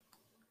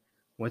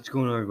What's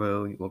going on,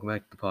 everybody? Welcome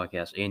back to the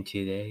podcast. And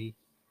today,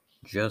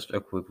 just a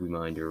quick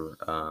reminder.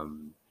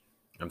 I'm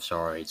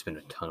sorry, it's been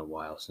a ton of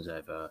while since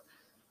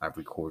I've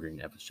recorded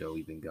an episode.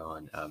 We've been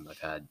gone. I've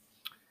had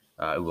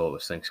well, it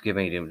was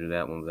Thanksgiving. I didn't do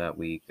that one that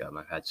week.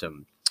 I've had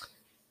some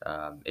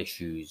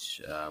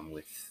issues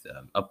with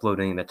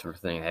uploading, that sort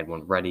of thing. I had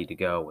one ready to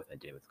go. I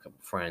did with a couple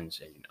of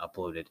friends and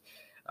uploaded.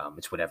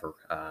 It's whatever.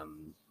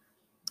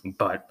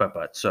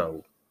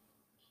 So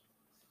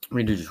I'm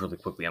gonna do this really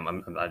quickly. I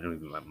don't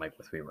even have my mic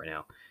with me right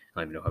now.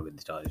 I don't even know how good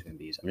this audio is gonna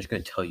be. So I'm just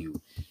gonna tell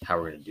you how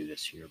we're gonna do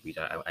this here.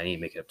 I need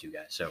to make it up to you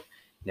guys. So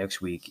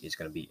next week is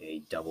gonna be a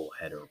double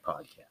header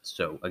podcast.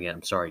 So again,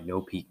 I'm sorry,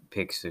 no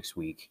picks this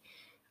week.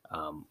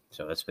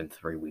 So that's been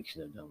 3 weeks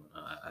since I've done.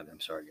 I'm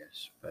sorry,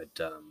 guys,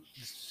 but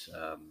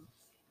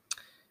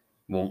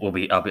we'll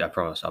be. I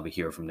promise. I'll be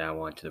here from now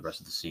on to the rest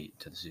of the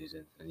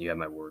season. And you have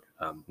my word.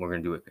 We're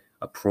gonna do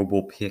a Pro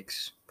Bowl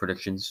picks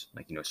predictions,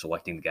 like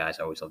selecting the guys.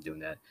 I always love doing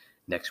that.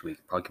 Next week,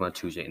 probably come on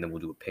Tuesday, and then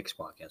we'll do a picks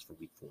podcast for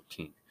Week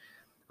 14.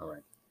 All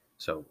right.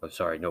 So I'm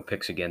sorry, no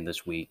picks again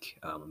this week.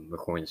 I'm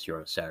recording this here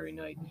on a Saturday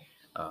night,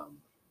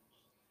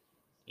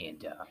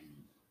 and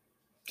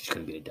just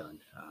couldn't get it done.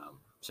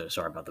 So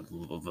sorry about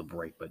the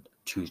break, but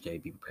Tuesday,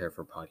 be prepared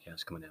for a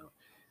podcast coming out,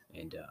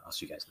 and I'll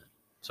see you guys then.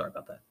 Sorry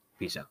about that.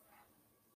 Peace out.